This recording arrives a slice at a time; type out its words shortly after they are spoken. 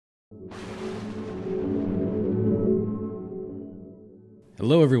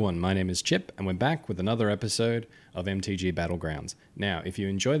Hello everyone, my name is Chip, and we're back with another episode of MTG Battlegrounds. Now, if you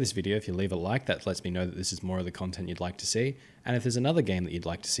enjoy this video, if you leave a like, that lets me know that this is more of the content you'd like to see, and if there's another game that you'd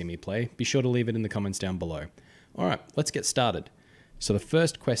like to see me play, be sure to leave it in the comments down below. Alright, let's get started. So the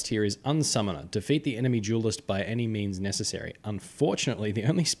first quest here is Unsummoner. Defeat the enemy duelist by any means necessary. Unfortunately, the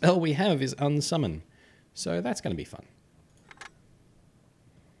only spell we have is Unsummon, so that's going to be fun.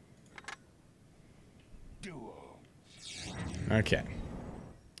 Okay.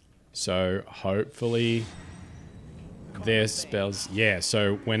 So, hopefully their spells... Yeah,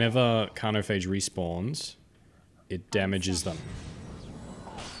 so whenever Carnophage respawns, it damages them.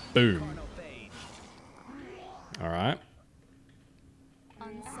 Boom. Alright.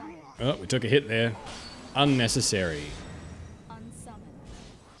 Oh, we took a hit there. Unnecessary.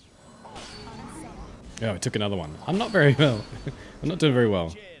 Oh, we took another one. I'm not very well. I'm not doing very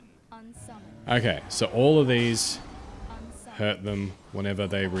well. Okay, so all of these hurt them whenever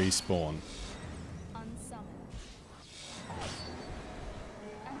they respawn.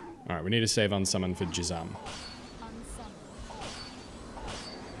 Alright, we need to save Unsummon for Jizam.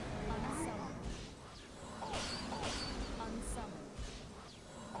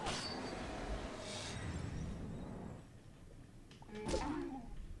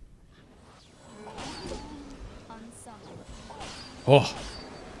 Oh!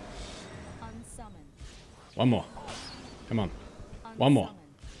 One more. Come on. One more.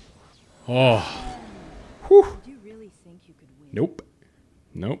 Oh. Whew. Nope.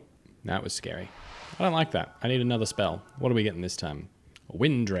 Nope. That was scary. I don't like that. I need another spell. What are we getting this time? A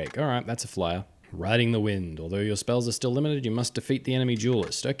Wind Drake. Alright, that's a flyer. Riding the Wind. Although your spells are still limited, you must defeat the enemy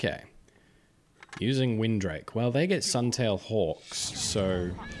duelist. Okay. Using Wind Drake. Well, they get Suntail Hawks,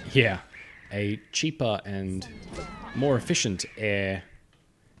 so yeah. A cheaper and more efficient air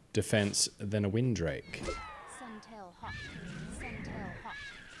defense than a Wind Drake.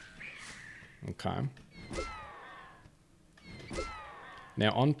 Okay.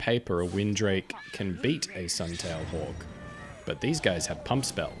 Now, on paper, a Wind Drake can beat a Suntail Hawk, but these guys have pump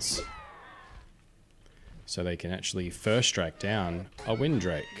spells. So they can actually first strike down a Wind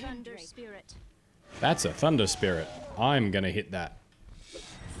Drake. That's a Thunder Spirit. I'm gonna hit that.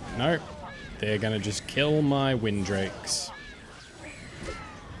 Nope. They're gonna just kill my Wind Drakes.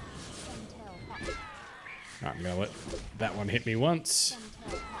 Alright, I'm gonna let that one hit me once.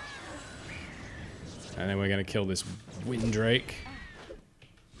 And then we're gonna kill this Wind Drake.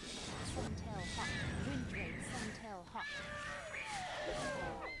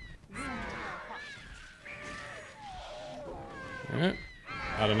 Yeah.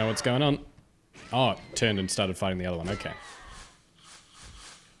 I don't know what's going on. Oh, it turned and started fighting the other one. Okay.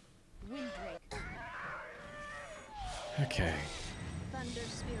 Okay.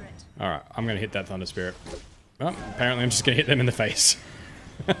 Alright, I'm gonna hit that Thunder Spirit. Oh, apparently I'm just gonna hit them in the face.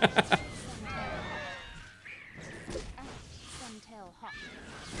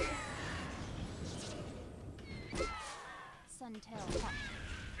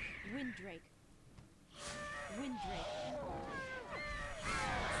 Wind Drake. Wind Drake.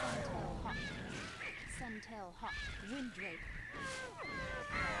 Suntail Hawk. Wind Drake.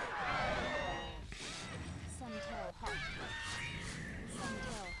 Suntail Hawk.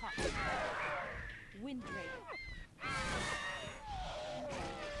 Suntail Hawk. Wind Drake.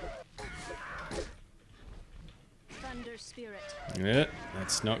 Thunder Spirit. Yeah,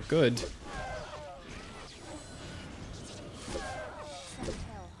 that's not good.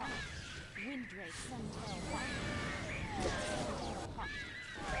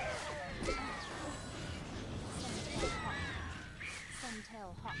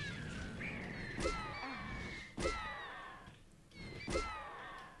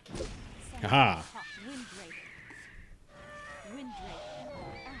 Aha!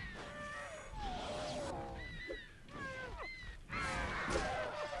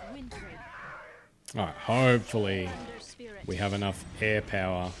 Alright, hopefully we have enough air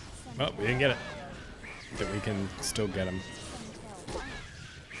power. Oh, we didn't get it. But we can still get him.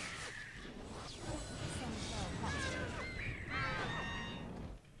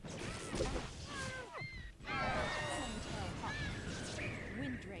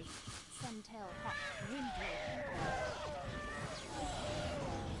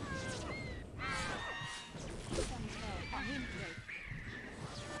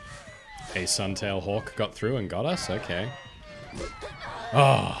 A Suntail Hawk got through and got us? Okay.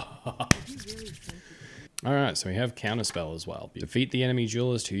 Oh. Alright, so we have Counterspell as well. Defeat the enemy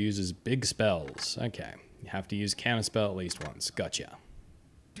duelist who uses big spells. Okay. You have to use Counterspell at least once. Gotcha.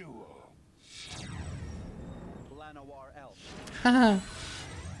 Haha.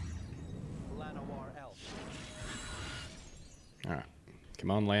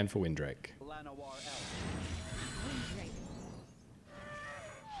 Come on, land for Windrake. Windrake.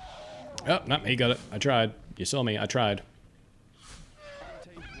 Oh, no, he got it. I tried. You saw me. I tried.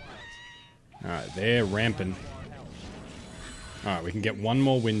 Alright, they're ramping. Alright, we can get one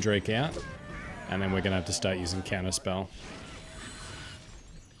more Windrake out. And then we're going to have to start using Counterspell.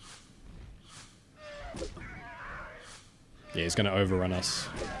 Yeah, he's going to overrun us.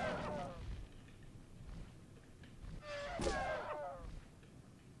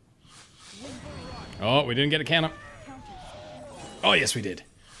 Oh, we didn't get a counter. Oh, yes, we did.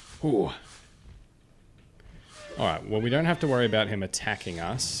 Ooh. Alright, well, we don't have to worry about him attacking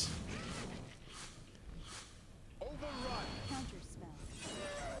us.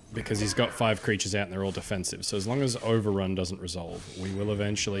 Because he's got 5 creatures out and they're all defensive. So as long as Overrun doesn't resolve, we will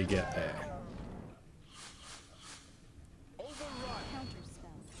eventually get there.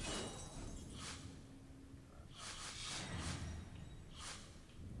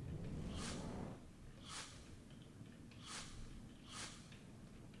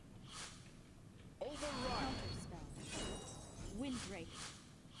 Windrake.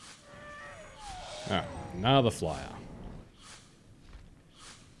 Alright, another flyer.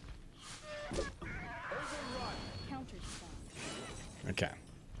 Okay.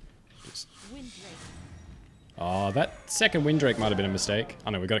 Just... Oh, that second Windrake might have been a mistake.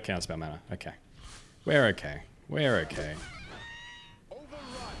 Oh no, we got a counterspell mana. Okay. We're okay. We're okay.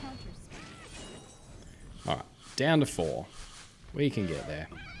 Alright, down to 4. We can get there.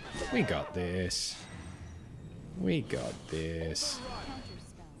 We got this. We got this.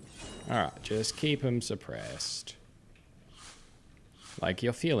 Alright, just keep them suppressed. Like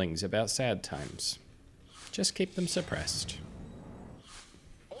your feelings about sad times. Just keep them suppressed.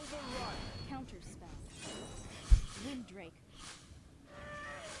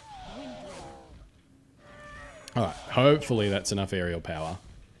 Alright, hopefully that's enough aerial power.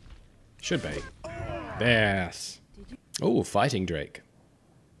 Should be. Yes. Oh, Fighting Drake.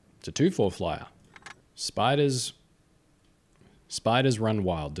 It's a 2/4 flyer. Spiders run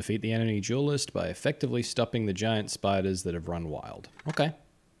wild. Defeat the enemy duelist by effectively stopping the giant spiders that have run wild. Okay.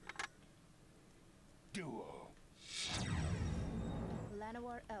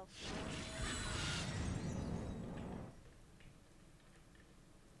 Llanowar Elf.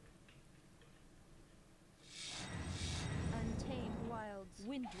 Untamed Wilds.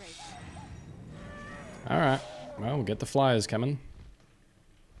 Windrake. Alright. Well, we'll get the flyers coming.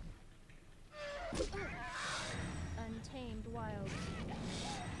 Untamed Wilds.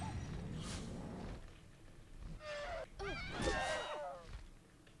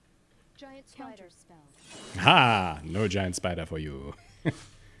 Giant spider spell. Ha! No giant spider for you.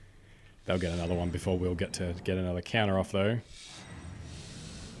 They'll get another one before we'll get to get another counter off, though.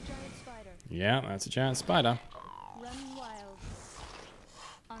 Giant spider. Yeah, that's a giant spider. Run wild.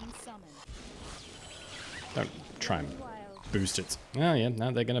 Unsummoned. Don't try and Wild. boost it. Oh, yeah,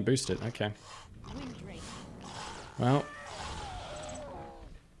 no, they're going to boost it. Okay. Windrake. Well,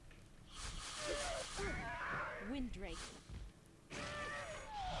 Windrake.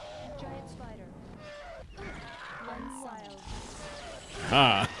 Giant spider. Run wild.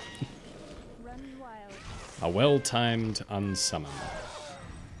 ha! Run wild. A well-timed unsummon.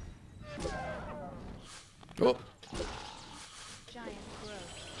 Oh, Giant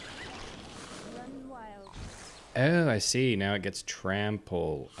growth. Run wild. oh, I see. Now it gets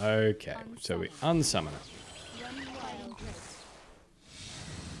trample. Okay, so we unsummon it. Run wild.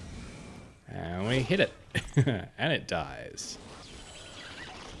 And we hit it. And it dies.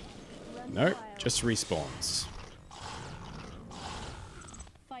 Run Nope, wild. just respawns.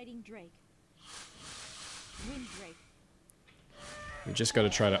 Fighting Drake. Windrake. We just got to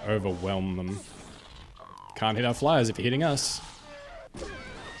try to overwhelm them. Can't hit our flyers if you're hitting us. Run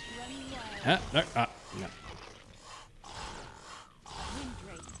wild. Ah, no, no.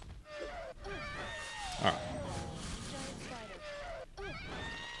 Windrake. Alright, Giant spider.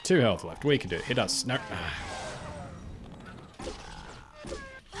 2 health left. We can do it. Hit us. No.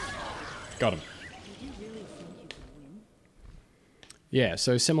 Got him. Did you really think you could win? Yeah,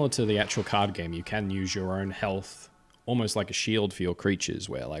 so similar to the actual card game, you can use your own health almost like a shield for your creatures,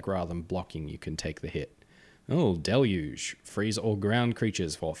 where like rather than blocking, you can take the hit. Oh, Deluge. Freeze all ground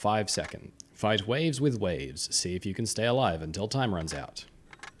creatures for 5 seconds. Fight waves with waves. See if you can stay alive until time runs out.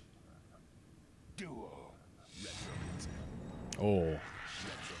 Oh.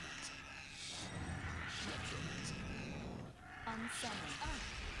 Unsummoned.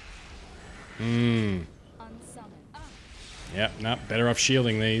 Mmm. Unsummoned. Yep, no, better off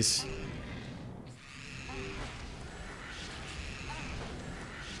shielding these.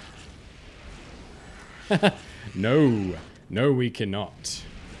 No. No, we cannot.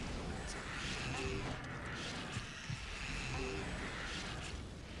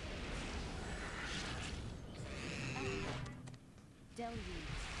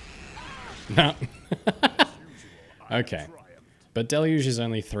 No. Okay. But Deluge is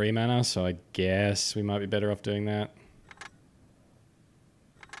only 3 mana, so I guess we might be better off doing that.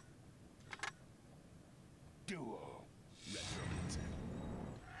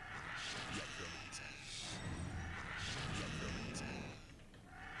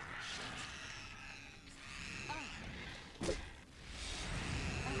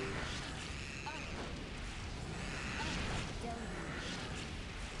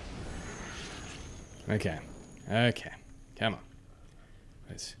 Okay. Okay. Come on.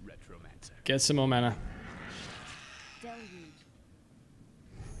 Let's get some more mana. Let's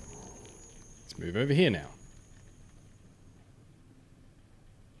move over here now.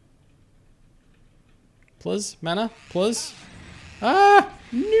 Plus mana? Plus? Ah!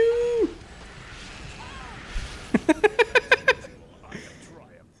 No!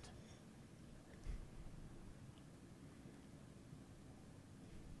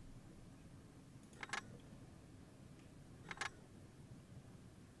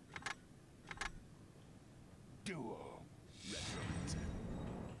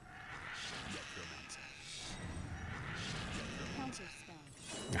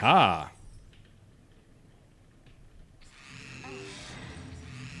 Ah.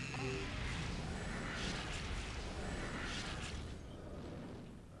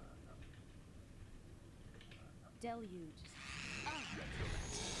 Deluge.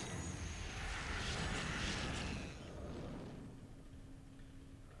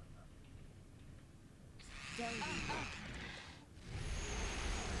 Deluge.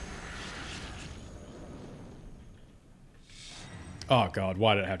 Oh god,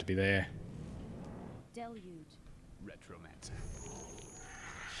 why did it have to be there? Deluge. Retromancer.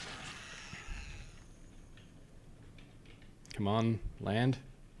 Come on, land.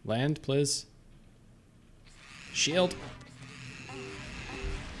 Land, please. Shield.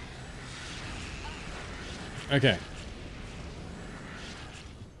 Okay.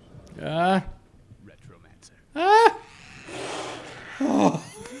 Ah. Retromancer. Ah.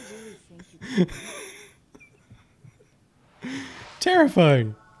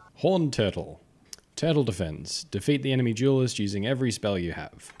 Terrifying. Horned Turtle. Turtle defends. Defeat the enemy duelist using every spell you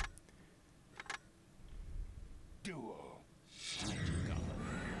have. Duo.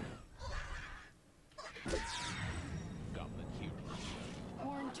 Goblin hero.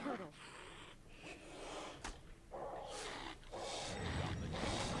 Horned turtle.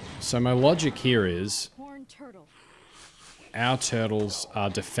 So my logic here is Horned turtle. our turtles are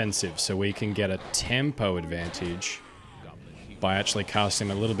defensive, so we can get a tempo advantage by actually casting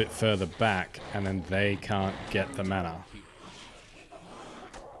them a little bit further back, and then they can't get the mana.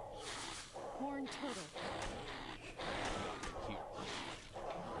 Horned turtle.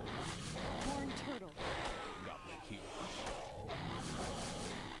 Horned turtle. Goblin hero.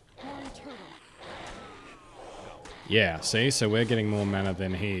 Horned turtle. Yeah, see? So we're getting more mana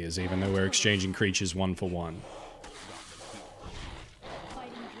than he is, even though we're exchanging creatures 1 for 1.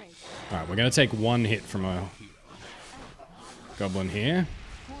 Fighting drake. Alright, we're going to take 1 hit from a goblin here,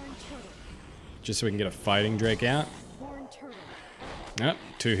 Horned turtle. just so we can get a fighting drake out. Horned turtle. Nope,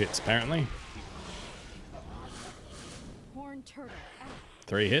 2 hits apparently. Horned turtle.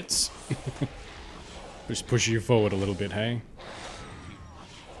 3 hits. Just push you forward a little bit, hey?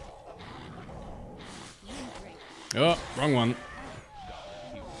 Wind drake. Oh, wrong one.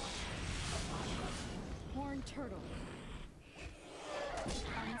 Horned turtle. Unsummoned.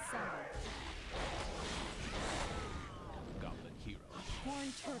 Goblin hero.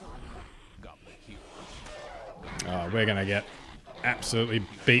 Horned turtle. Goblin hero. Oh, we're gonna get absolutely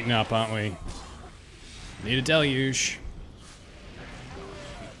beaten up, aren't we? Need a deluge.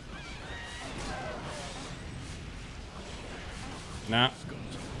 Nah.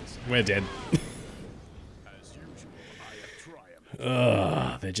 We're dead. As usual, I have triumphed.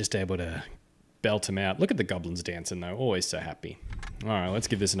 Ugh, they're just able to belt him out. Look at the goblins dancing, though. Always so happy. Alright, let's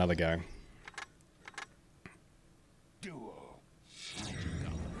give this another go. Duo.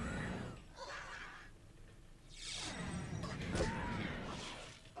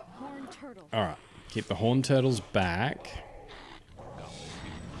 Horned turtle. Alright, keep the horned turtles back.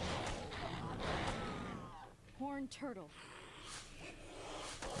 Horned turtle.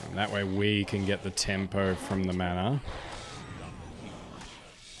 And that way we can get the tempo from the mana.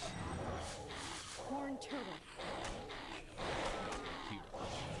 Horned turtle.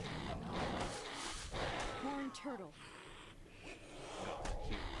 Horned turtle.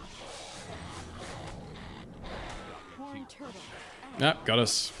 Horned turtle. turtle. Ah, got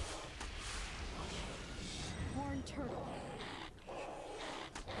us. Horn turtle.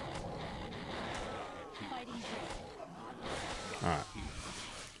 Fighting drake. Alright.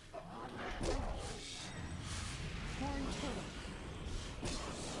 Horn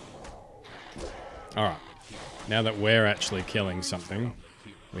turtle. Alright. Now that we're actually killing something,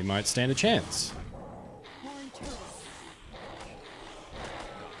 we might stand a chance. Horn turtle.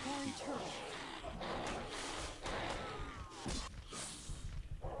 Horn turtle.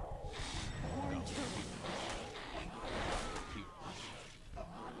 Horn turtle.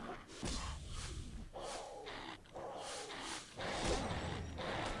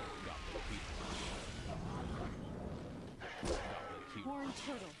 Horn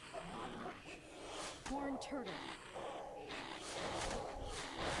turtle. Horn turtle.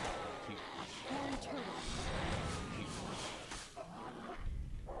 Horn turtle.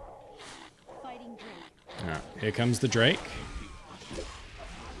 Fighting drake. Alright, here comes the Drake.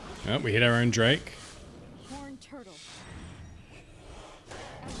 Oh, we hit our own Drake. Horn turtle.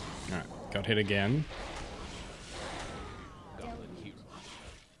 Alright, got hit again. Deluge.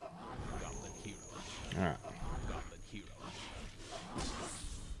 Alright.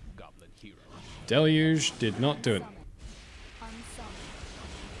 Goblin hero. Deluge did not do it. Unsummoned.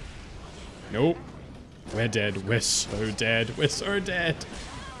 Nope. We're dead. We're so dead. We're so dead.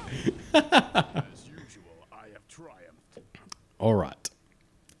 As usual, I have triumphed. Alright.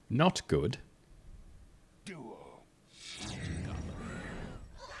 Not good. Duo.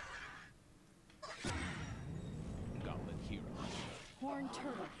 Goblin hero. Horn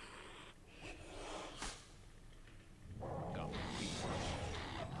turtle. Goblin hero.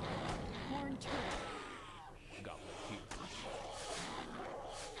 Horn turtle. Goblin hero.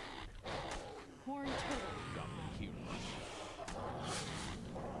 Horn turtle. Goblin hero.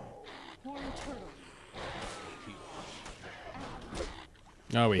 Horn turtle.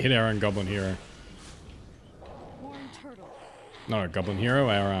 Oh, we hit our own Goblin Hero. Horn turtle. Not a Goblin Hero,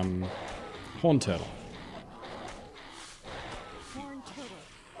 our Horn Turtle. Horn turtle.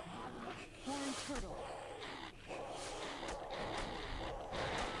 Horn turtle.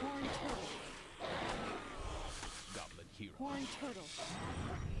 Horn turtle. Goblin hero. Horn turtle.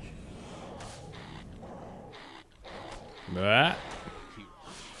 Blah. Hero.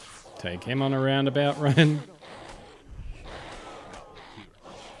 Take him on a roundabout run. Turtle. Goblin hero.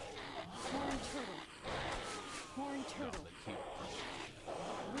 Horn turtle. Horn turtle. Goblin hero.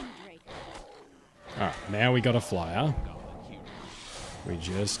 Windrake. Alright, now we got a flyer. Goblin hero. We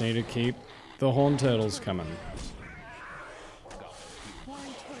just need to keep the Horn Turtles coming. Horn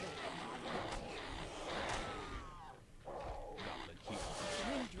turtle. Goblin hero.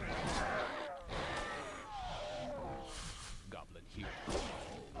 Windrake. Goblin hero.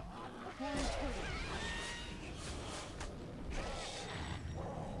 Horn turtle.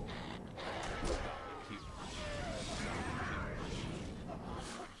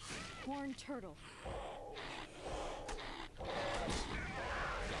 Horn turtle.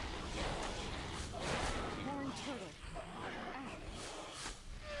 Horn turtle.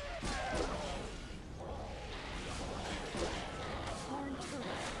 Horn turtle.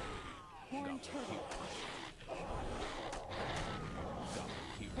 Horn turtle.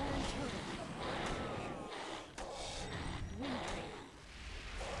 Horn turtle. Windrake.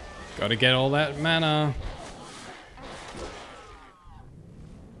 Gotta get all that mana.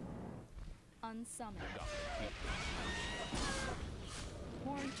 Unsummoned.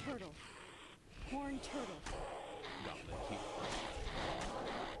 Horn turtle. Horn turtle. Goblin hero.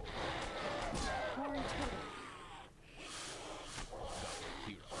 Horn turtle.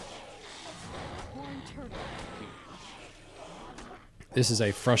 Hero. Horn turtle. This is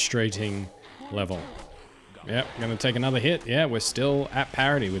a frustrating Horn level. turtle. Yep, gonna take another hit. Yeah, we're still at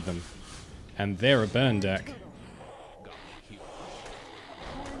parity with them. And they're a burn deck. Turtle. Goblin hero.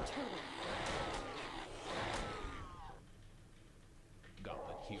 Horn turtle.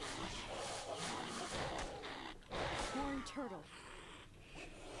 Goblin hero. Horn turtle.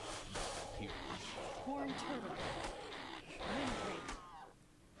 Hero. Horn turtle. Windrake.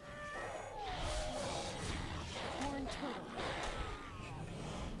 Horn turtle.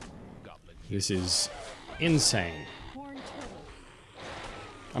 Goblin hero. This is insane. Horn turtle.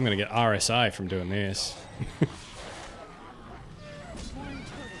 I'm gonna get RSI from doing this. Horn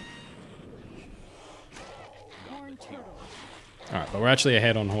turtle. Horn turtle. Alright, but we're actually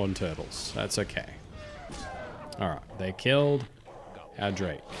ahead on Horn Turtles. That's okay. Alright, they killed our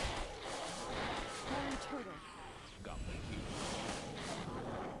Drake. Horn turtle. Goblin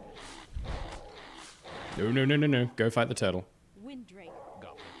hero. No, no, no, no, no. Go fight the turtle. Windrake.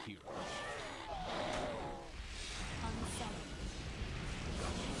 Goblin hero. Unsummoned.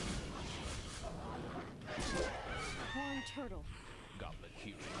 Horned turtle. Goblin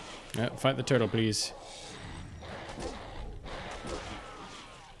hero. Fight the turtle, please.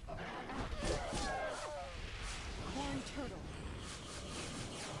 Horned turtle.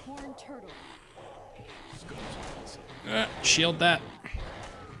 Horned turtle. Shield that.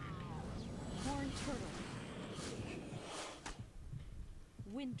 Horned turtle.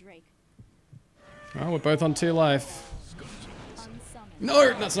 Wind drake. Oh, we're both on 2 life. Unsummoned.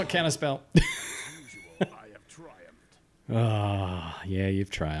 No, that's not counterspell. I have triumphed. Ah, yeah, you've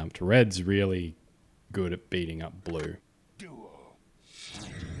triumphed. Red's really good at beating up blue. Duo.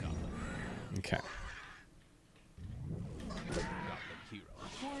 Okay. Goblin hero.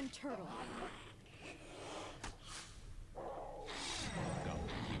 Horned turtle. Goblin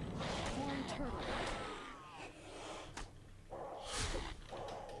hero. Horned turtle.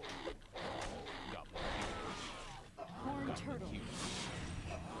 Goblin Horned turtle.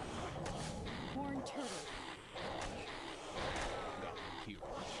 Horned turtle. hero.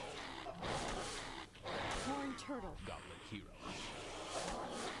 Horned turtle. Goblin hero.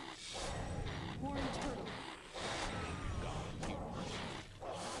 Horned turtle. Goblin hero.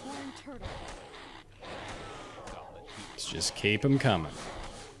 Horned turtle. Goblin hero. Let's just keep them coming.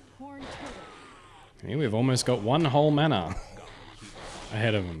 Horned turtle. Okay, we've almost got 1 whole mana Goblin hero.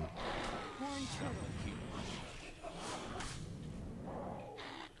 ahead of them. Horned turtle.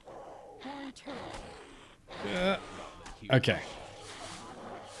 Horned turtle. Okay.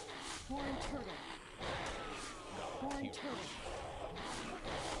 Horned turtle. Horned turtle.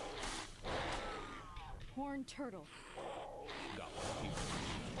 Horned turtle. Goblin hero.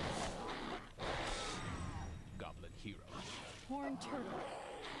 Goblin hero. Horned turtle.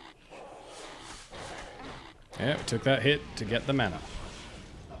 Yeah, we took that hit to get the mana.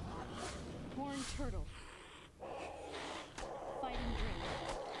 Horned turtle. Fighting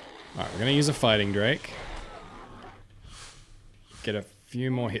drake. Alright, we're going to use a Fighting Drake. Get a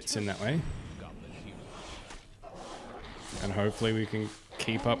few more hits in that way. Goblin hero. And hopefully we can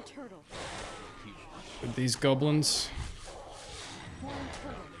keep up Horned turtle. with these goblins. Horned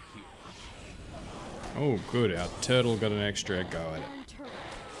turtle. Oh, good. Our turtle got an extra go at it. Horned turtle.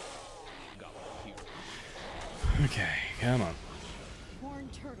 Goblin hero. Okay, come on.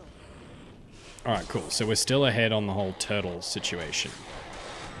 Horned turtle. Alright, cool. So we're still ahead on the whole turtle situation.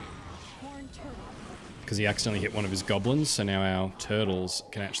 Horned turtle. Because he accidentally hit one of his goblins, so now our turtles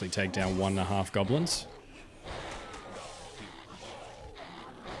can actually take down 1.5 goblins.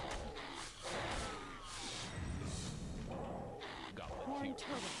 Horned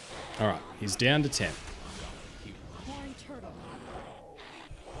turtle. Alright, he's down to 10. Horned turtle.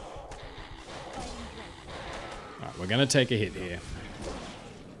 Fighting drake. Alright, we're going to take a hit here.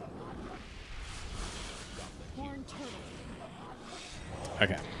 Horned turtle.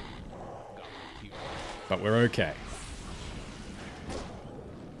 Okay. But we're okay.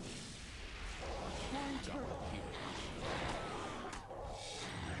 Horned turtle.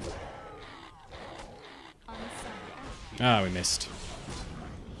 Unsummoned. Ah, we missed.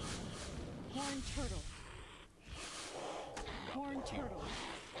 Horned turtle. Horned turtle.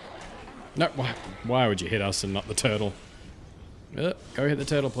 No, why would you hit us and not the turtle? Go hit the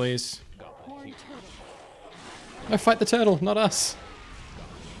turtle, please. Horned turtle. No, fight the turtle, not us.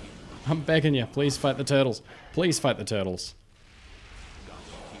 I'm begging you, please fight the turtles. Please fight the turtles.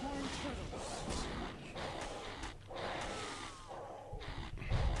 Horned turtle.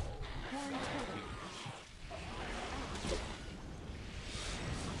 Horned turtle.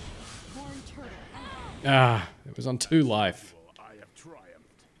 Horned turtle. Ah, it was on 2 life. I have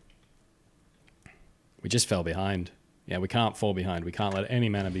triumphed. We just fell behind. Yeah, we can't fall behind. We can't let any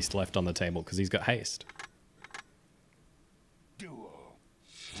mana be left on the table because he's got haste. Duo.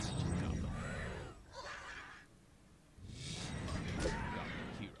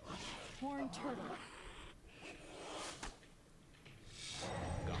 Hero. Horned turtle.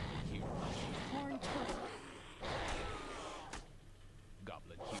 Goblin hero. Horned turtle.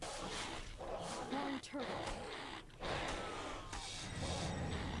 Goblin hero. Horned turtle. Goblin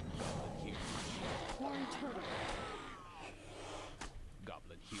hero. Horned turtle.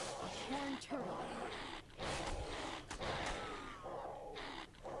 Goblin hero. Horned turtle.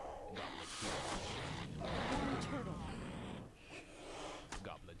 Goblin hero. Horned turtle.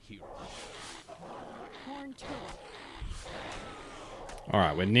 Goblin hero. Horned turtle.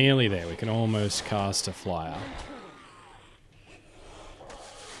 Alright, we're nearly there. We can almost cast a flyer.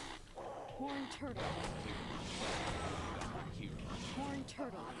 Horned turtle. Horned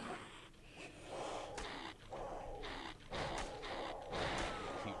turtle.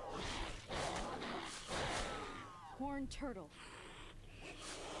 Horned turtle.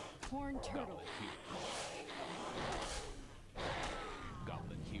 Horned turtle.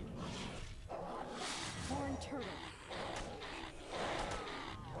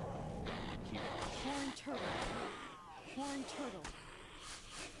 Horned turtle.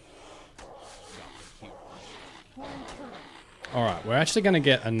 Horned turtle. Alright, we're actually going to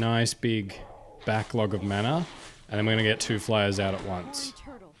get a nice big backlog of mana, and then we're going to get 2 flyers out at once.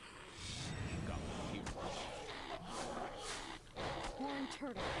 Horned turtle. Horned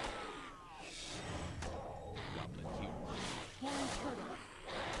turtle. Horned turtle.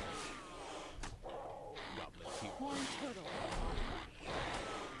 Horned turtle.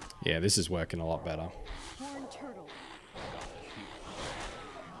 Yeah, this is working a lot better. Horned turtle.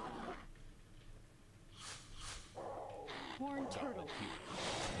 Horned turtle.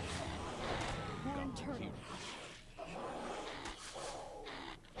 Horned turtle.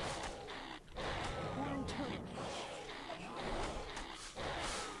 Horned turtle.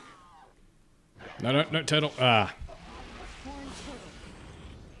 No, turtle. Ah. Horned turtle.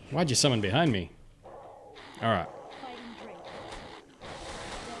 Why'd you summon behind me? Alright. Fighting drake.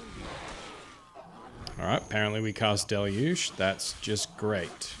 Alright, apparently we cast Deluge. That's just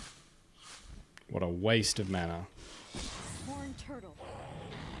great. What a waste of mana. Horned turtle.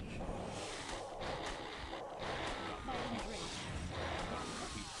 Fighting drake.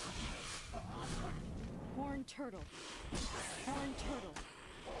 Horned turtle. Horned turtle.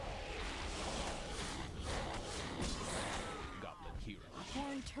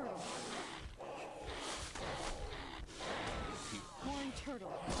 Horned turtle. Horned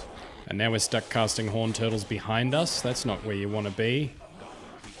turtle. And now we're stuck casting horned turtles behind us. That's not where you want to be.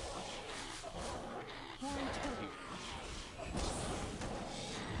 Horned turtle.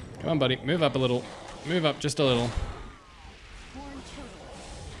 Come on, buddy. Move up a little. Move up just a little. Horned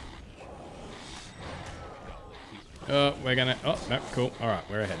turtle. Oh, we're gonna... Oh, no, cool. Alright,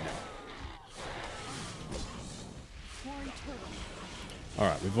 we're ahead now. Horned turtle.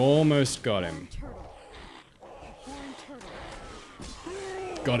 Alright, we've almost got him. Turtle. Horned turtle.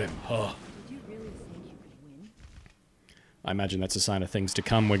 Got him. Oh. Did you really think you could win? I imagine that's a sign of things to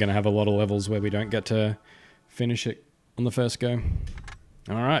come. We're going to have a lot of levels where we don't get to finish it on the first go.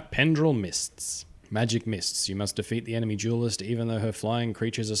 Alright, Pendril Mists. Magic Mists. You must defeat the enemy duelist even though her flying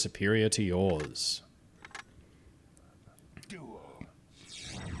creatures are superior to yours.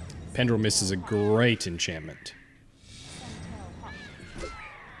 Pendril Mists is a great enchantment. Suntail hawk.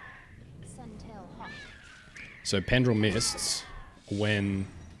 Suntail hawk. So Pendril Mists, when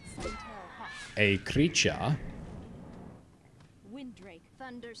Suntail hawk. a creature... Wind drake.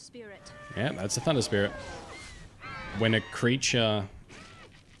 Thunder spirit. Yeah, that's a Thunder Spirit. When a creature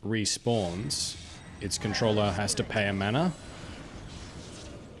respawns, its controller has to pay a mana.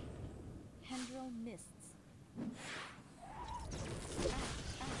 Pendril mists.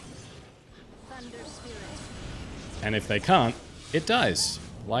 Thunder spirit. And if they can't, it dies.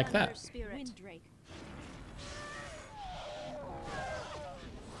 Like Thunder that. spirit. Wind drake.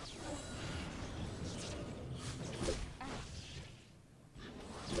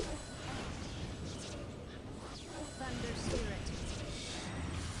 Thunder spirit.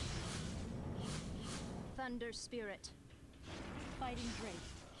 Thunder spirit. Fighting drake.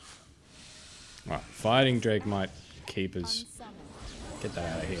 Alright, Fighting Drake might keep us... Unsummoned. Get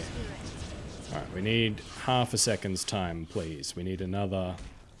that out of here. Spirit. Alright, we need half a second's time, please. We need another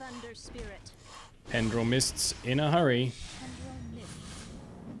Thunder spirit. Pendril Mists in a hurry. Pendril mist.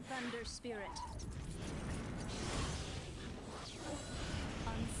 Thunder spirit.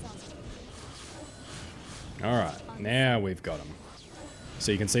 Unsummoned. Alright, now we've got them.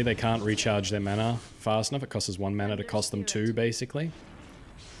 So you can see they can't recharge their mana fast enough. It costs us 1 mana to cost them 2, basically.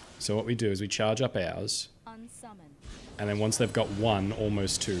 So what we do is we charge up ours, Unsummoned. and then once they've got 1,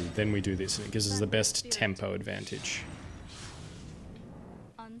 almost 2, then we do this, and it gives us the best tempo advantage.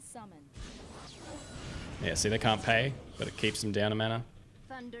 Unsummoned. Yeah, see, they can't pay, but it keeps them down a mana.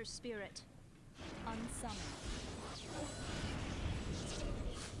 Thunder spirit. Unsummoned.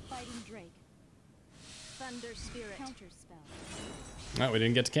 Fighting drake. Thunder spirit. Counter spell. No, we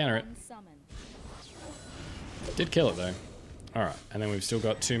didn't get to counter it. Unsummoned. Did kill it, though. Alright, and then we've still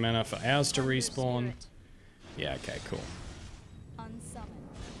got 2 mana for ours to Thunder respawn. spirit. Yeah, okay, cool. Unsummoned.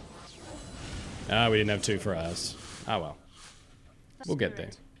 Ah, we didn't have 2 for ours. Ah, well. We'll get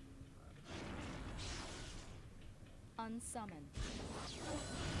there. Spirit. Unsummoned.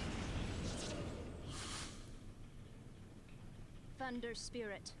 Thunder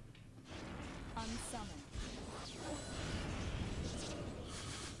spirit. Unsummoned.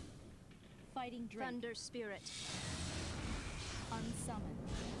 Fighting drake. Thunder spirit. Unsummoned.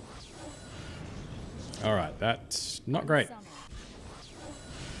 Alright, that's not great. Unsummoned.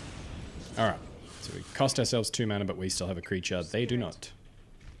 Alright, so we cost ourselves 2 mana, but we still have a creature. They do not.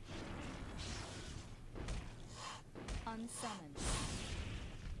 Unsummoned.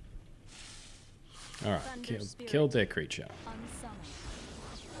 Alright, killed their creature. Unsummoned.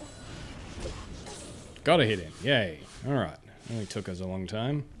 Got a hit in. Yay. Alright. Only took us a long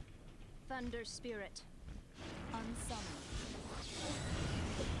time. Thunder Spirit. Unsummoned.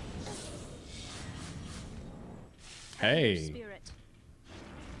 Hey. Thunder Spirit.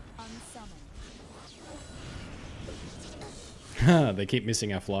 Unsummoned. They keep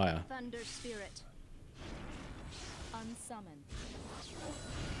missing our flyer. Thunder Spirit. Unsummoned.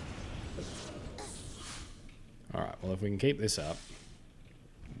 Alright, well if we can keep this up,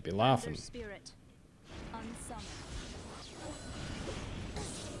 we'll be laughing. Thunder Spirit. Unsummoned.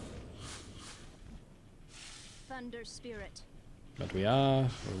 Thunder Spirit. But we are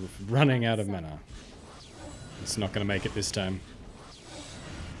running out of mana. It's not going to make it this time.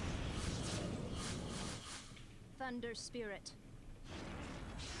 Thunder Spirit.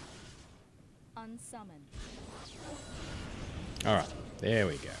 Unsummoned. Alright, there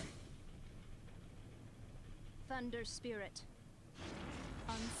we go. Thunder Spirit.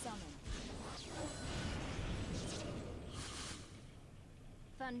 Unsummoned.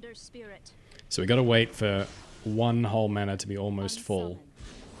 Thunder Spirit. So we got to wait for one whole mana to be almost full.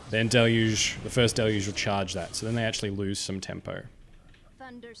 Then Deluge, the first Deluge will charge that. So then they actually lose some tempo.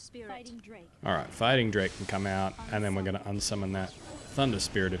 Thunder Spirit. Fighting Drake. Alright, Fighting Drake can come out, and then we're going to unsummon that Thunder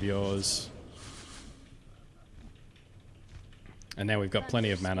Spirit of yours. And now we've got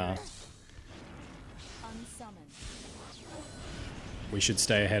plenty of mana. Unsummoned. We should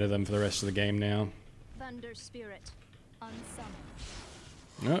stay ahead of them for the rest of the game now. Thunder Spirit. Unsummoned.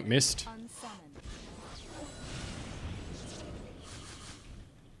 No, missed. Unsummoned.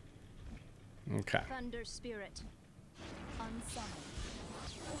 Okay. Thunder Spirit. Unsummoned.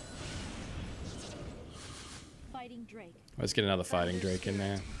 Fighting Drake. Let's get another Fighting Drake in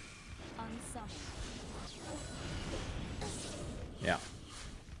there. Unsummoned. Yeah.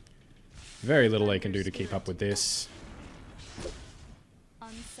 Very little they can do to keep up with this.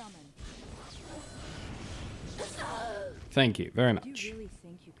 Unsummoned. Thank you very Do much. you really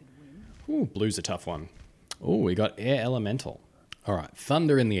think you could win? Ooh, blue's a tough one. Ooh, we got Air Elemental. Alright,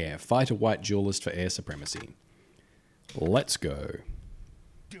 Thunder in the air. Fight a white duelist for air supremacy. Let's go.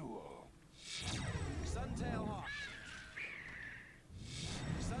 Duel. Suntail Hawk.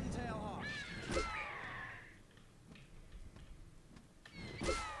 Suntail Hawk.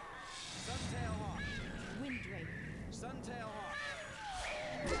 Suntail Hawk. Wind Drake. Suntail Hawk.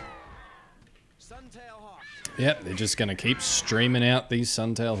 Suntail Hawk. Yep, they're just going to keep streaming out these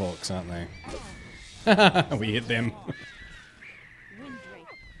Suntail Hawks, aren't they? We hit them. Wind Drake.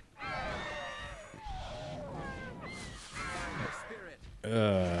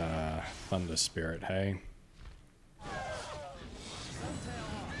 Spirit. Thunder Spirit, hey.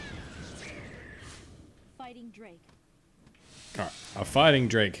 Fighting Drake. Alright, a Fighting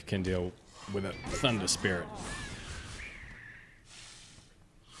Drake can deal with a Thunder Spirit.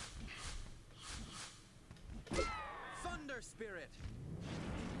 Thunder Spirit.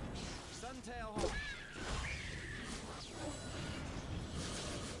 Suntail Hawk.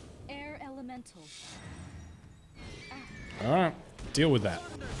 Air Elemental. Alright, deal with that.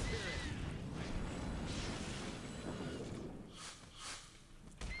 Thunder Spirit.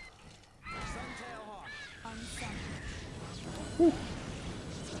 Suntail Hawk. Unsummoned.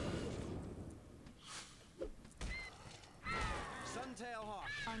 Suntail Hawk.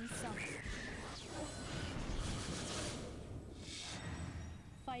 Unsummoned.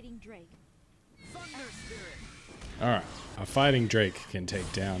 Fighting Drake. Thunder Spirit. Alright, a Fighting Drake can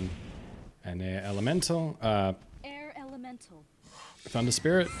take down an Air Elemental. Air Elemental. Thunder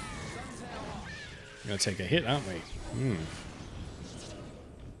Spirit. Suntail Hawk. We're going to take a hit, aren't we?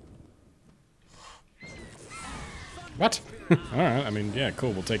 What? Alright, I mean, yeah,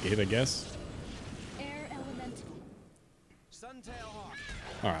 cool. We'll take a hit, I guess. Air Elemental. Suntail Hawk.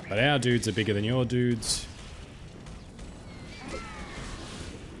 Alright, but our dudes are bigger than your dudes.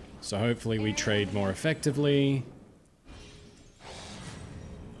 So hopefully we trade more effectively.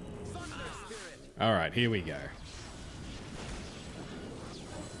 Thunder Spirit. Alright, here we go.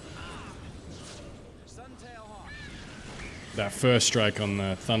 Suntail Hawk. That first strike on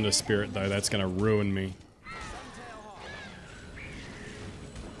the Thunder Spirit, though, that's going to ruin me. Suntail Hawk.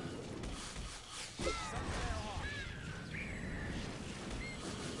 Suntail Hawk.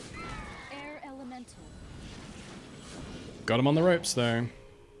 Air Elemental. Got him on the ropes, though.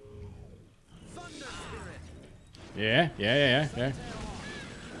 Thunder Spirit. Yeah.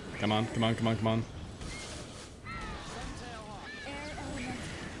 Come on. Suntail Hawk. Air Elemental.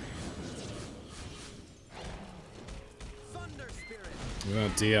 Thunder Spirit.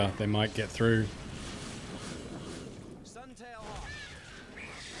 Oh dear, they might get through. Suntail Hawk.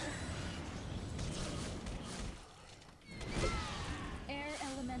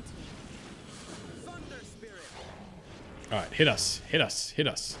 Alright, hit us. Hit us. Hit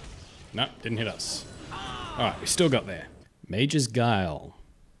us. No, didn't hit us. Alright, we still got there. Mage's Guile.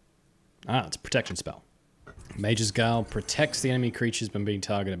 Ah, it's a protection spell. Mage's Guile protects the enemy creatures from being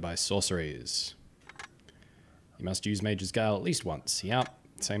targeted by sorceries. You must use Mage's Guile at least once. Yep,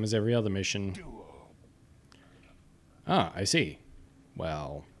 same as every other mission. Ah, I see.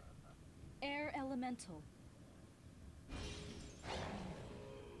 Well... Air elemental.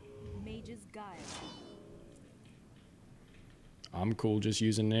 Mage's guile. I'm cool just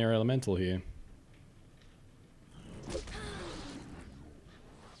using an air elemental here. Mage's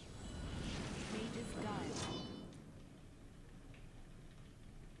guile.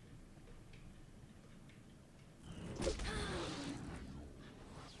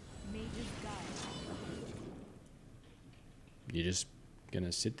 Mage's guile. You're just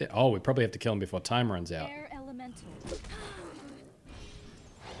gonna sit there? Oh, we probably have to kill him before time runs out. Air elemental.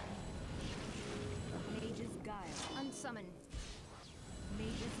 Mage's guile. Unsummon.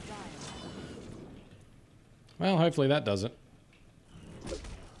 Mage's guile. Well, hopefully that does it.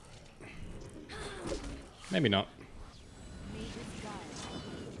 Maybe not. Mage's guile.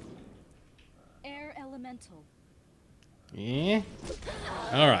 Air elemental. Yeah?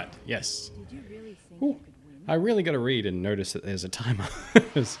 Alright, yes. Did you really think Ooh. you could win? I really gotta read and notice that there's a timer.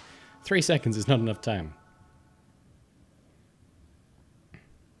 3 seconds is not enough time.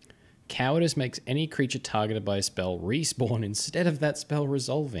 Cowardice makes any creature targeted by a spell respawn instead of that spell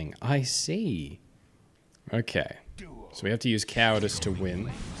resolving. I see. Okay. So we have to use Cowardice to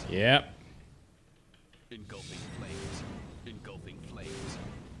win. Yep. Engulfing flames. Engulfing flames.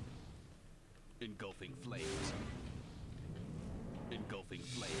 Engulfing flames. Engulfing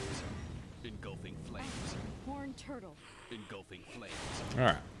flames. Engulfing flames. Horned turtle. Engulfing flames.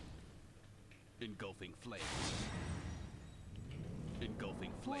 Alright. Engulfing flames.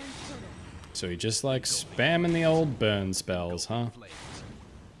 Engulfing Horned flames. turtle. So he just likes spamming the old burn spells, huh? Flames.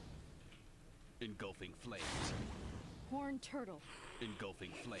 Engulfing flames. Horned turtle.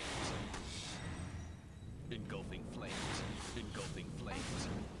 Engulfing flames. Engulfing flames. Engulfing flames.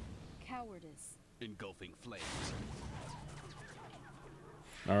 Cowardice. Engulfing flames.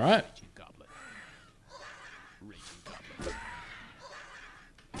 Alright. Raging goblet. Raging goblet.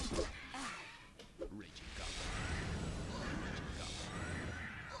 Raging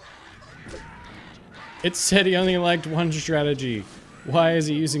goblet. It said he only liked one strategy. Why is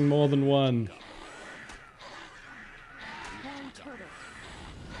he using more than one? Horned turtle.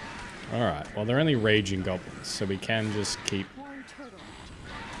 Alright, well they're only raging goblins, so we can just keep Horned turtle.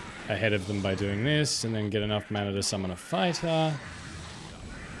 ahead of them by doing this, and then get enough mana to summon a fighter.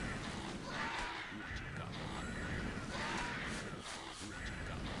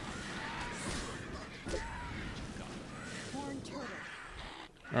 Horned turtle.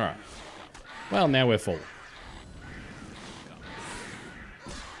 Alright. Well, now we're full.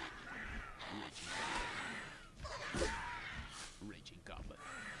 Raging goblet.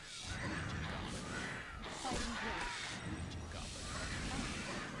 Fighting drake.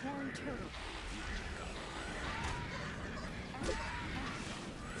 Horned turtle.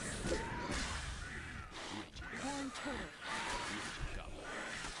 Horned turtle.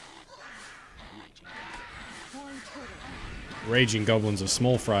 Horned turtle. Raging goblins are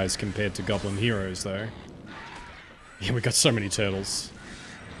small fries compared to goblin heroes, though. Yeah, we got so many turtles.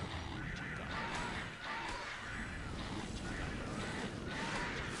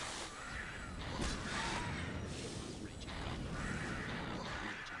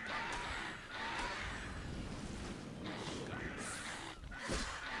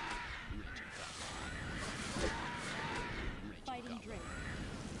 Fighting drake.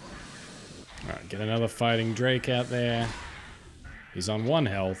 Alright, get another fighting drake out there. He's on 1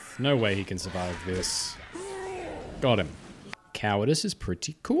 health. No way he can survive this. Got him. Cowardice is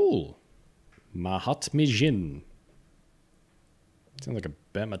pretty cool. Mahat Mijin. Sounds like I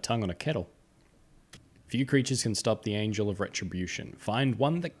burnt my tongue on a kettle. Few creatures can stop the Angel of Retribution. Find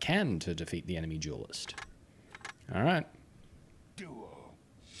one that can to defeat the enemy duelist. Alright.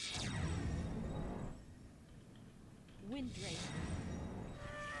 Wind drake.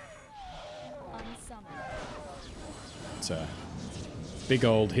 Unsummoned. It's a big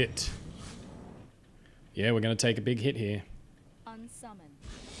old hit. Yeah, we're going to take a big hit here. Unsummoned.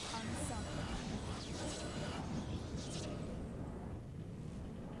 Unsummoned.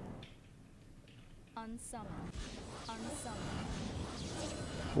 Unsummoned. Unsummoned.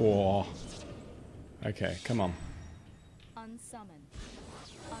 Whoa. Okay, come on. Unsummoned.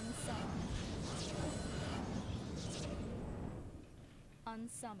 Unsummoned.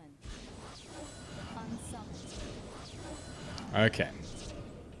 Unsummoned. Unsummoned. Okay.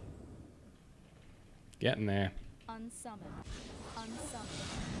 Getting there. Unsummon. Unsummon.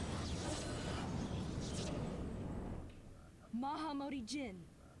 Mahamori Jin.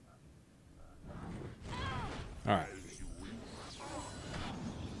 Alright.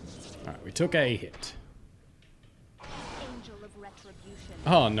 Alright, we took a hit. Angel of Retribution.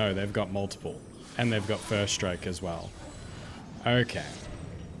 Oh no, they've got multiple. And they've got first strike as well. Okay.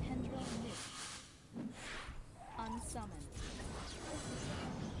 Pendril Mist. Unsummon.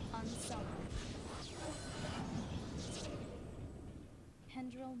 Unsummon.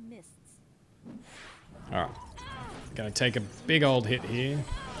 Pendril Mists. Alright. Gonna take a big old hit here.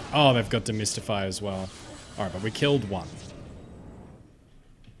 Oh, they've got Demystify as well. Alright, but we killed one.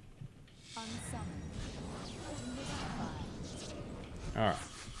 Unsummon. Demystify. Alright.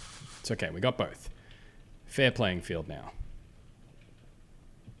 It's okay, we got both. Fair playing field now.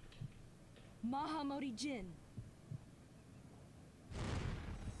 Mahamori Jin.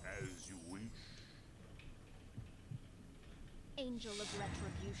 As you wish. Angel of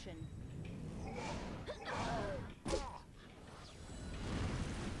Retribution.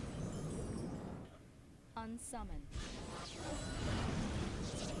 Unsummon.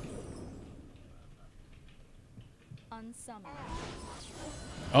 Unsummon.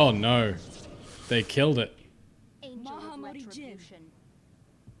 Oh no. They killed it. Angel of Mahamori Jin. Retribution.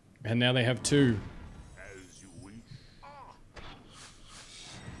 And now they have two. As you wish.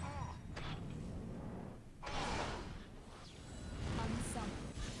 Unsummon.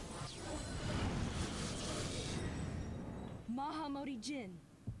 Mahamori Jin.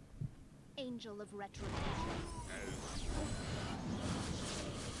 Angel of Retribution.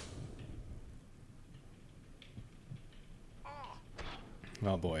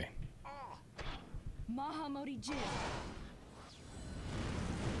 Oh boy. Mahamori Jin.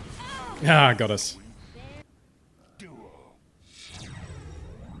 Ah, got us. Duo.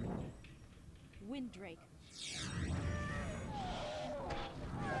 Windrake.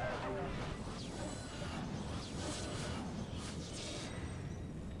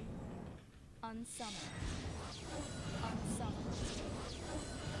 Unsummon. Unsummon.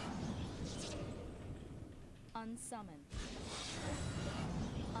 Unsummon.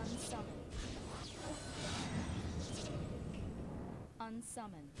 Unsummon.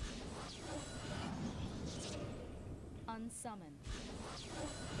 Unsummon. Unsummon.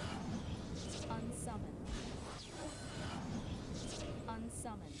 Unsummon.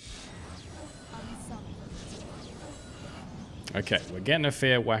 Unsummon. Unsummon. Okay, we're getting a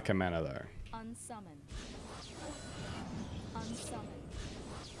fair whack of mana though. Unsummon. Unsummon.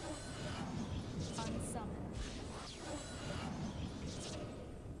 Unsummon.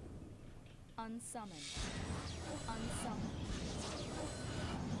 Unsummon. Unsummon.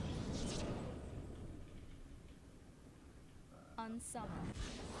 Unsummon.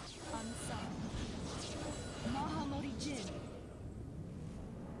 Unsummon. Mahamori Jin.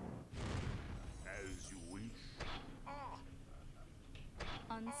 As you wish.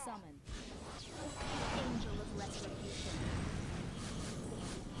 Unsummon. Angel of Retribution.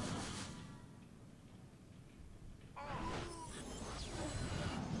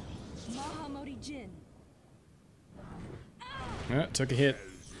 Mahamori Jin. Took a hit.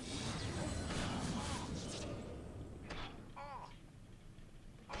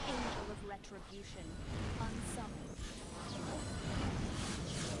 Angel of Retribution. Unsummon.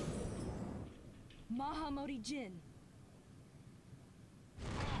 Mahamori Jin.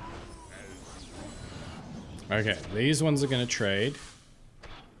 Okay, these ones are gonna trade.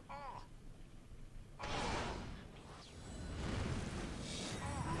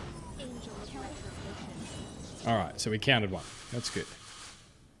 Angel of Retribution. Alright, so we counted one. That's good.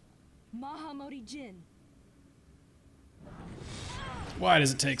 Mahamori Jin. Why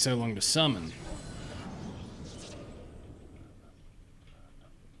does it take so long to summon?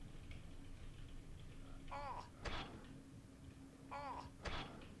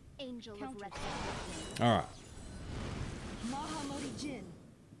 Angel of Counter. Retribution. Alright. Mahamori Jin.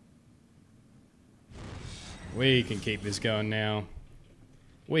 We can keep this going now.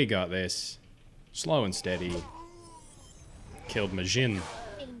 We got this. Slow and steady. Killed Majin.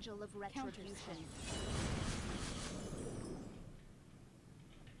 Angel of Retribution.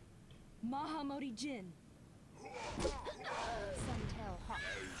 Mahamori Jin. Suntail Hawk.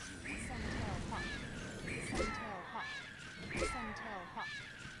 Suntail Hawk. Suntail Hawk. Suntail Hawk.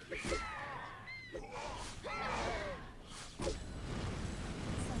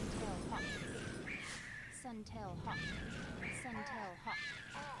 Suntail Hawk. Suntail Hawk. Suntail Hawk.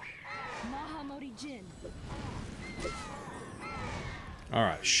 Mahamori Jin.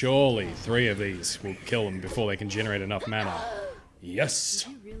 Alright, surely 3 of these will kill them before they can generate enough mana. Yes!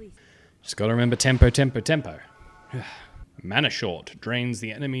 You really Just gotta remember tempo, tempo, tempo. Mana short. Drains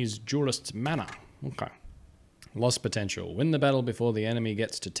the enemy's duelist's mana. Okay. Lost potential. Win the battle before the enemy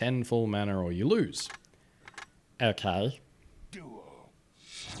gets to 10 full mana or you lose. Okay.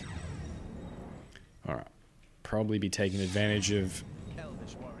 Alright. Probably be taking advantage of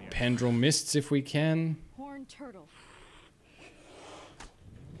Pendril Mists if we can. Horned turtle.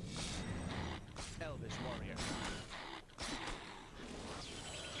 Elvish warrior.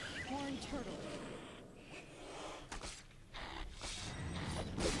 Horned turtle.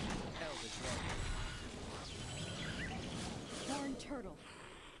 Elvish warrior. Horned turtle.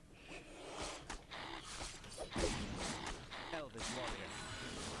 Elvish warrior.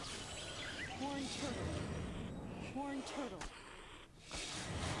 Horned turtle. Horned turtle.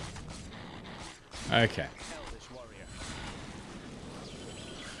 Okay. Elvish warrior.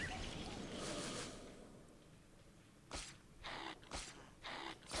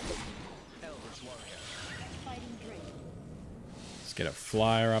 Elvish warrior. Fighting drake. Let's get a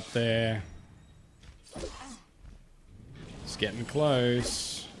flyer up there. It's getting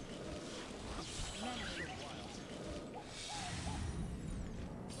close.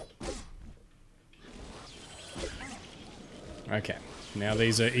 Okay. Now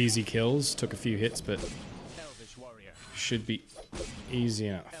these are easy kills. Took a few hits, but Elvish warrior. should be easy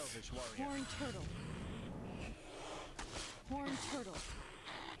enough. Elvish warrior. Horned turtle. Horned turtle.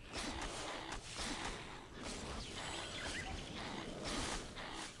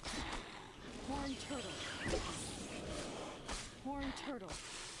 Horned turtle. Horned turtle.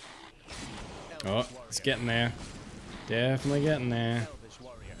 Oh, it's getting there. Definitely getting there. Elvish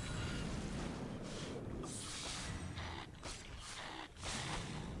warrior.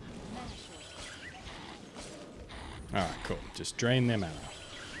 Mana short. Alright, cool. Just drain their mana.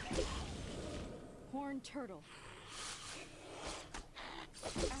 Horned turtle.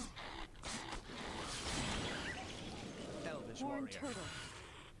 Elvish Horned warrior. turtle.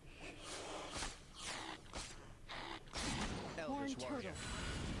 Elvish Horned warrior. turtle.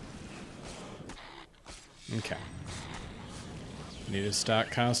 Okay. Need to start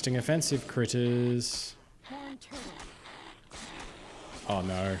casting offensive critters. Horned turtle. Oh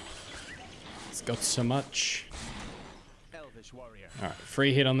no. It's got so much. Elvish warrior. Alright,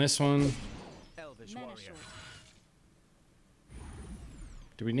 free hit on this one. Elvish Mana warrior. short.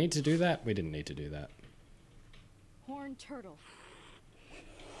 Do we need to do that? We didn't need to do that. Horned turtle.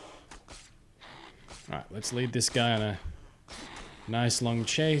 Alright, let's lead this guy on a nice long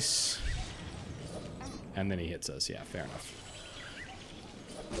chase. And then he hits us. Yeah, fair enough.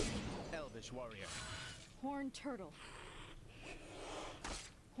 Elvish warrior. Horned turtle.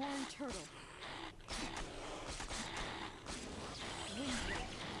 Horned turtle. Wind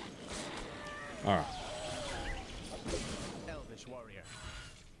wave. Alright, Elvish warrior.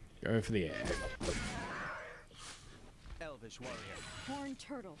 go for the air. Elvish warrior. Horned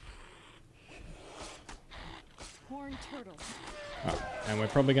turtle. Horned turtle. Alright, and we're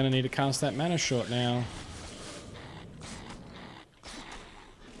probably going to need to cast that mana short now.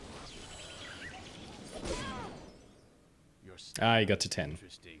 Your Ah, you got to 10.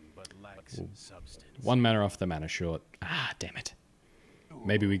 interesting but lacks substance. One mana off the mana short. Ah, damn it.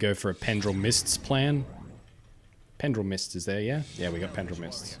 Maybe we go for a Pendril Mists plan. Pendril Mists is there, yeah? Yeah, we got Pendril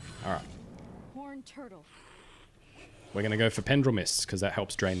Mists. Alright. Horned turtle. We're going to go for Pendril Mists, because that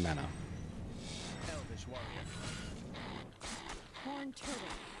helps drain mana. Elvish warrior. Horned turtle.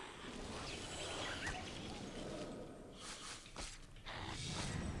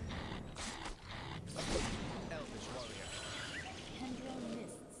 Elvish warrior. Pendril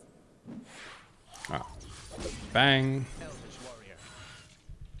mists. Alright. Bang. Elvish warrior.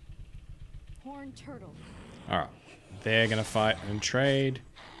 Horned turtle. Alright. They're going to fight and trade.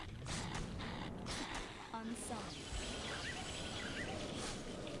 Unsummoned.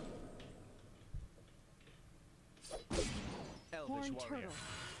 Elvish Horned warrior.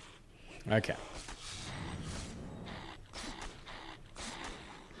 turtle. Okay.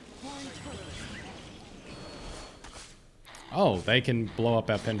 Horned turtle. Oh, they can blow up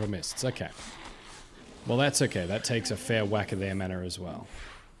our Pendril Mists. Okay. Well, that's okay. That takes a fair whack of their mana as well.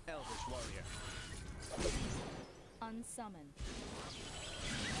 Elvish warrior. Unsummoned.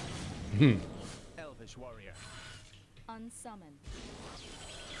 Elvish warrior. Unsummoned.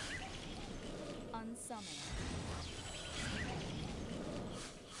 Unsummoned.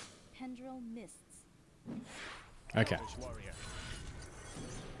 Pendril mists. Okay. Elvish warrior.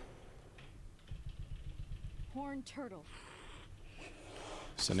 Horned turtle.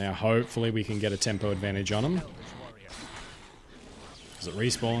 So now hopefully we can get a tempo advantage on them. Elvish warrior. Because it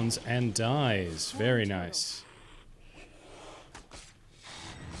respawns and dies. Very nice.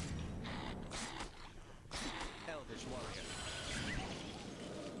 Elvish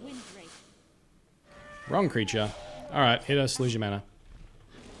Wrong creature. Alright, hit us, lose your mana.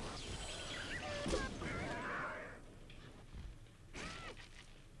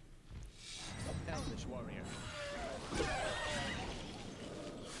 Elvish warrior.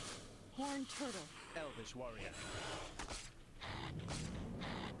 Horned turtle. Elvish warrior.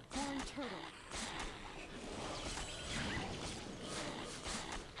 Horned turtle.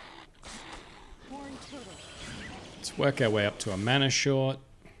 Horned turtle. Let's work our way up to a mana short.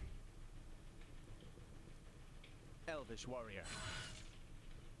 Elvish warrior.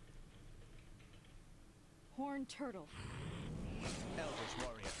 Horned turtle. Elvish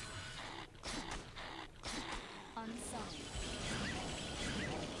warrior. Unsummoned.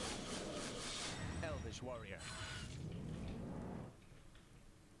 Elvish warrior.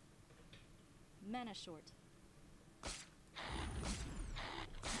 Mana short.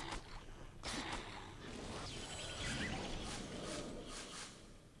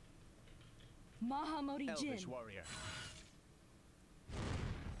 Mahamodi Jin. Elvish warrior.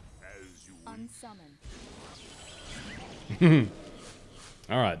 As you Unsummoned.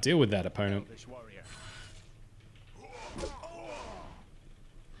 Alright, deal with that, opponent. Elvish warrior.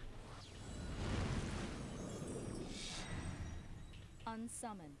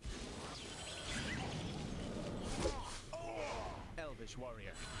 Unsummoned. Elvish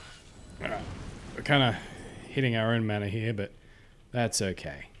warrior. Alright, we're kind of hitting our own mana here, but that's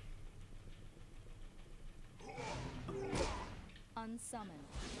okay. Unsummoned.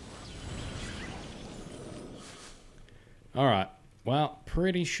 Alright, well,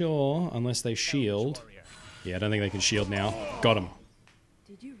 pretty sure, unless they shield. Elvish warrior. Yeah, I don't think they can shield now. Got him.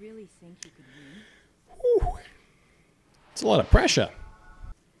 Did you really think you could win? It's a lot of pressure.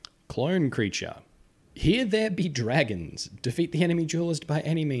 Clone creature. Here there be dragons. Defeat the enemy duelist by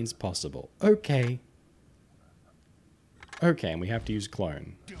any means possible. Okay. Okay, and we have to use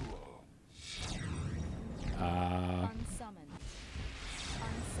clone. Unsummoned. Unsummoned.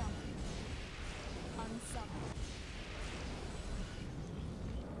 Unsummoned.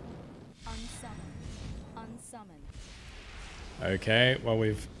 Unsummoned. Unsummoned. Okay, well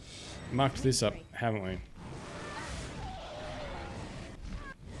we've mucked this up, haven't we?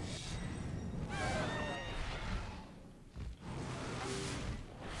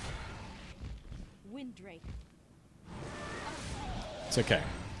 Windrake. It's okay.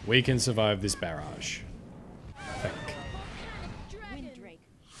 We can survive this barrage. I think. Windrake.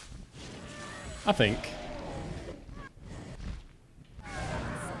 I think.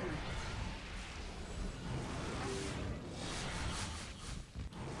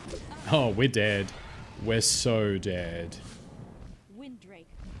 Oh, we're dead. We're so dead. Windrake.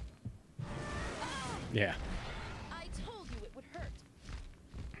 Yeah. I told you it would hurt.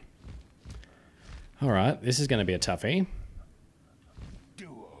 Alright, this is going to be a toughie.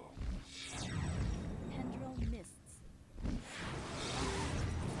 Tendril mists.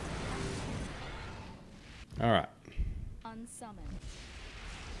 Alright. Unsummoned.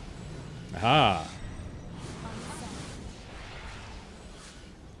 Aha.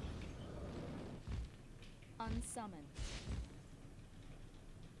 Unsummoned.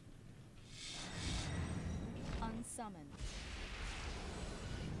 Unsummoned.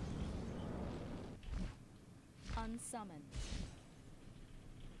 Unsummoned.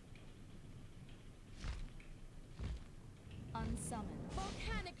 Unsummoned.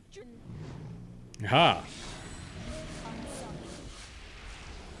 Volcanic Aha. Unsummoned.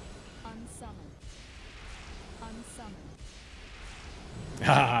 Unsummoned. Unsummoned.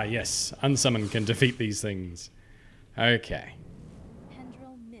 Ah, yes. Unsummon can defeat these things. Okay.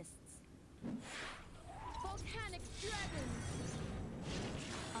 Tendril mists. Volcanic dragon.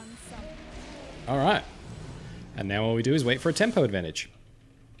 Unsummoned. Alright. And now all we do is wait for a tempo advantage.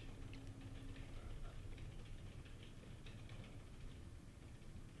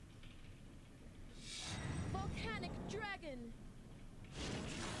 Volcanic dragon.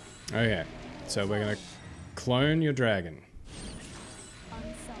 Okay. So we're going to clone your dragon.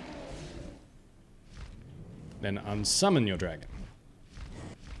 Unsummoned. Then unsummon your dragon.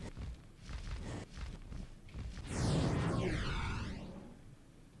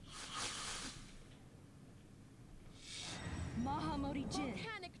 Mahamodi Jin.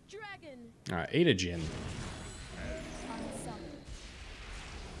 Volcanic dragon. Alright, eat a gin. Unsummoned.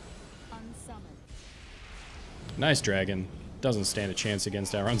 Unsummoned. Nice dragon. Doesn't stand a chance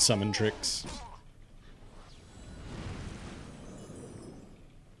against our unsummoned tricks.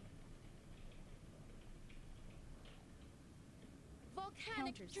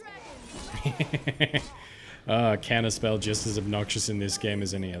 Volcanic Counterspell. dragon. Counterspell just as obnoxious in this game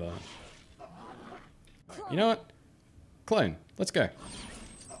as any other. You know what? Clone. Let's go.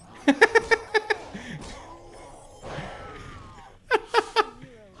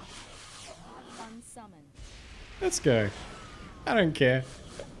 Let's go. I don't care.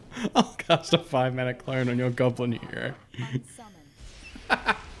 I'll cast a 5-mana clone on your goblin hero.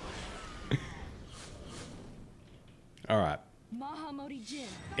 Unsummon. Alright. Mahamodi Jin.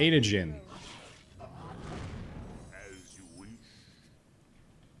 Eat a Jin. As you wish.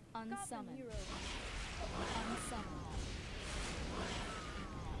 Unsummon. Hero. Unsummon.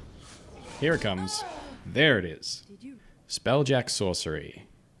 Here it comes. There it is. Did you? Spelljack Sorcery.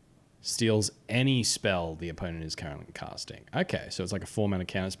 Steals any spell the opponent is currently casting. Okay, so it's like a 4-mana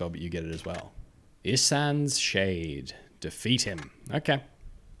counter spell, but you get it as well. Isan's Shade. Defeat him. Okay.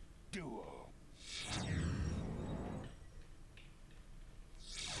 Duo.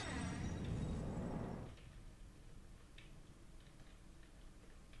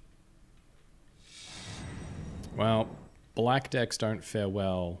 Well, black decks don't fare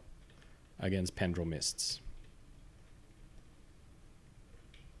well against Pendril Mists.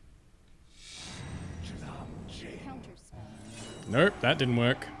 Counter spell. Nope, that didn't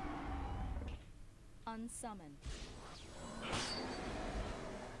work. Unsummon.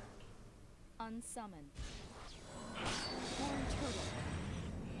 Unsummon. Horn turtle.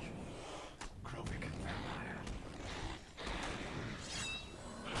 Krovic vampire.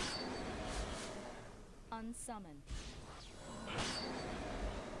 Unsummon.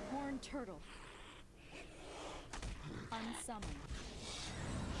 Horn turtle. Unsummon.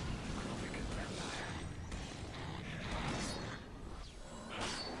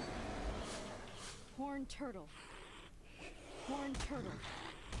 Horn turtle. Horn turtle.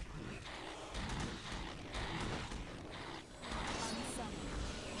 Unsummon.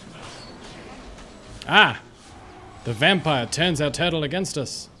 Ah! The vampire turns our turtle against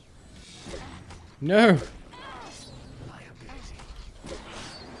us. No! Pendulum mists.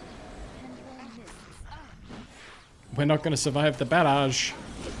 We're not going to survive the barrage.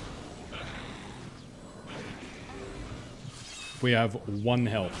 We have 1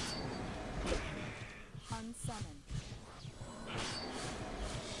 health. Unsummon.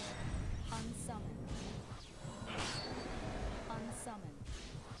 Unsummon. Unsummon.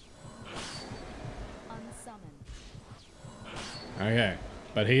 Unsummon. Okay,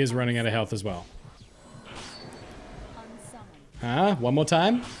 but he is running out of health as well. Unsummon. Huh? One more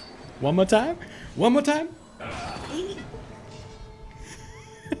time? One more time? One more time?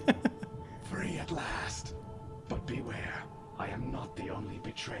 Free at last. But beware, I am not the only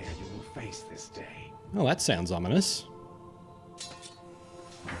betrayer you will face this day. Oh, that sounds ominous.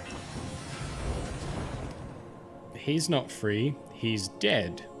 He's not free. He's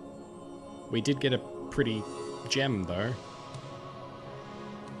dead. We did get a pretty gem, though.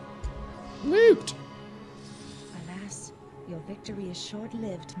 Loot! Alas, your victory is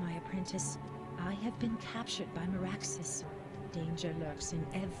short-lived, my apprentice. I have been captured by Meraxis. Danger lurks in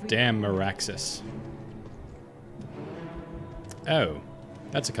every... Damn Meraxis. Oh,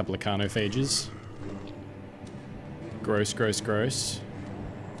 that's a couple of carnophages. Gross, gross, gross.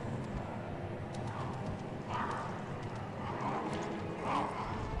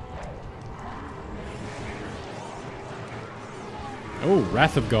 Oh,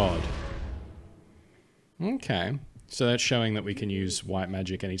 Wrath of God. Okay, so that's showing that we can use white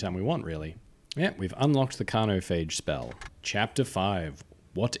magic anytime we want, really. Yeah, we've unlocked the Carnophage spell. Chapter 5,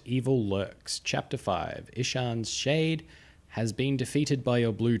 What Evil Lurks. Chapter 5, Ishan's Shade has been defeated by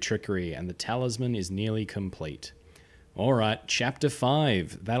your blue trickery, and the talisman is nearly complete. Alright, Chapter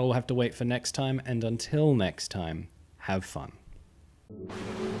 5. That'll have to wait for next time, and until next time, have fun.